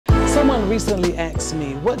Someone recently asked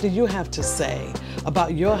me, what do you have to say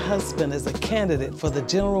about your husband as a candidate for the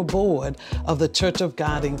General Board of the Church of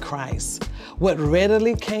God in Christ? What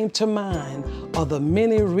readily came to mind are the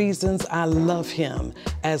many reasons I love him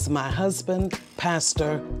as my husband,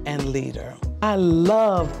 pastor, and leader. I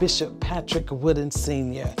love Bishop Patrick Wooden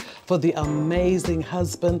Sr. for the amazing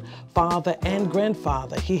husband, father, and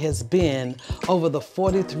grandfather he has been over the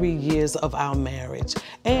 43 years of our marriage,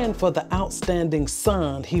 and for the outstanding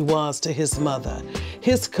son he was to his mother.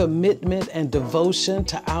 His commitment and devotion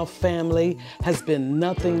to our family has been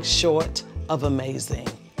nothing short of amazing.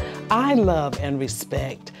 I love and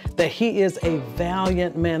respect that he is a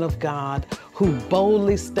valiant man of God who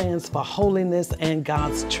boldly stands for holiness and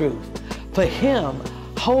God's truth. For him,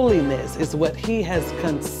 holiness is what he has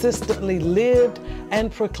consistently lived and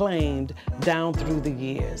proclaimed down through the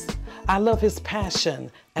years. I love his passion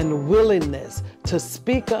and willingness to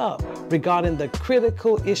speak up regarding the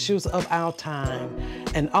critical issues of our time.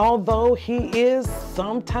 And although he is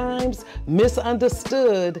sometimes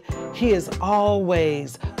misunderstood, he is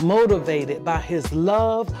always motivated by his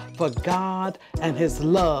love for God and his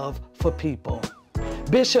love for people.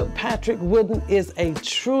 Bishop Patrick Wooden is a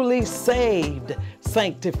truly saved,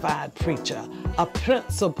 sanctified preacher, a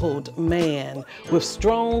principled man with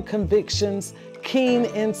strong convictions, keen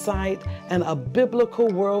insight, and a biblical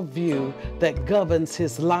worldview that governs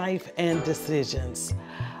his life and decisions.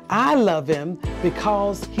 I love him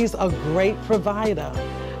because he's a great provider.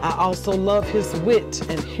 I also love his wit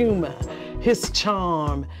and humor, his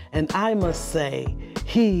charm, and I must say,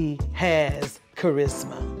 he has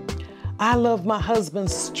charisma. I love my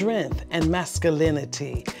husband's strength and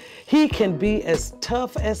masculinity. He can be as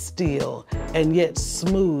tough as steel and yet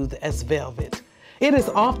smooth as velvet. It is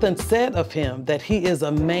often said of him that he is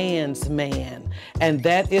a man's man, and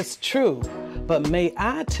that is true. But may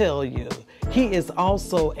I tell you, he is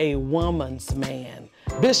also a woman's man.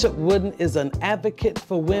 Bishop Wooden is an advocate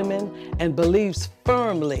for women and believes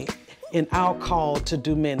firmly in our call to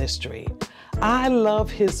do ministry. I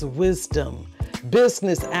love his wisdom,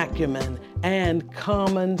 business acumen, and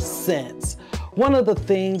common sense. One of the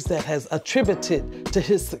things that has attributed to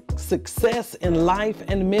his success in life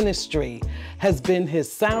and ministry has been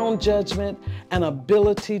his sound judgment and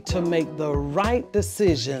ability to make the right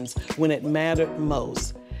decisions when it mattered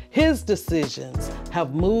most. His decisions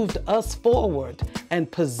have moved us forward and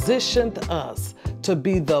positioned us to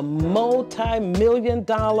be the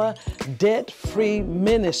multi-million-dollar debt-free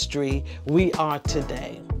ministry we are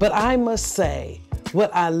today. But I must say, what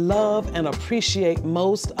I love and appreciate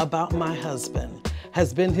most about my husband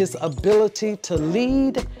has been his ability to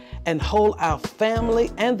lead and hold our family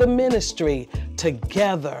and the ministry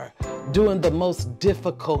together during the most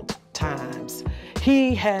difficult times.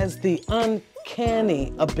 He has the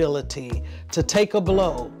uncanny ability to take a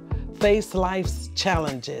blow, face life's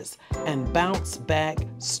challenges, and bounce back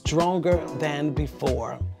stronger than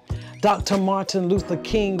before. Dr. Martin Luther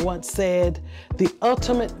King once said, "The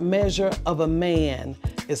ultimate measure of a man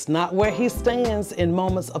is not where he stands in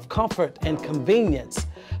moments of comfort and convenience,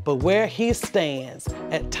 but where he stands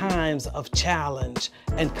at times of challenge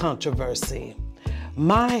and controversy."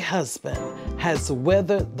 My husband has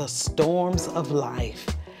weathered the storms of life,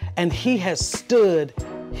 and he has stood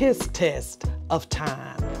his test of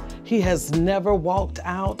time. He has never walked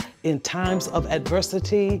out in times of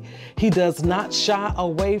adversity. He does not shy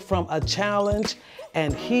away from a challenge,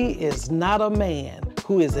 and he is not a man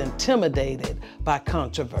who is intimidated by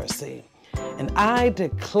controversy. And I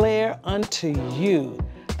declare unto you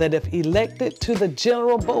that if elected to the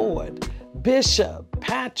General Board, Bishop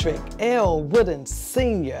Patrick L. Wooden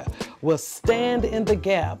Sr. will stand in the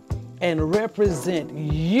gap and represent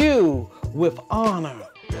you with honor,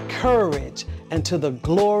 courage, and to the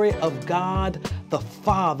glory of God, the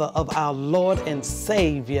Father of our Lord and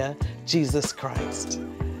Savior, Jesus Christ.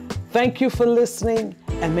 Thank you for listening,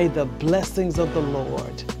 and may the blessings of the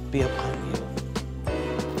Lord be upon you.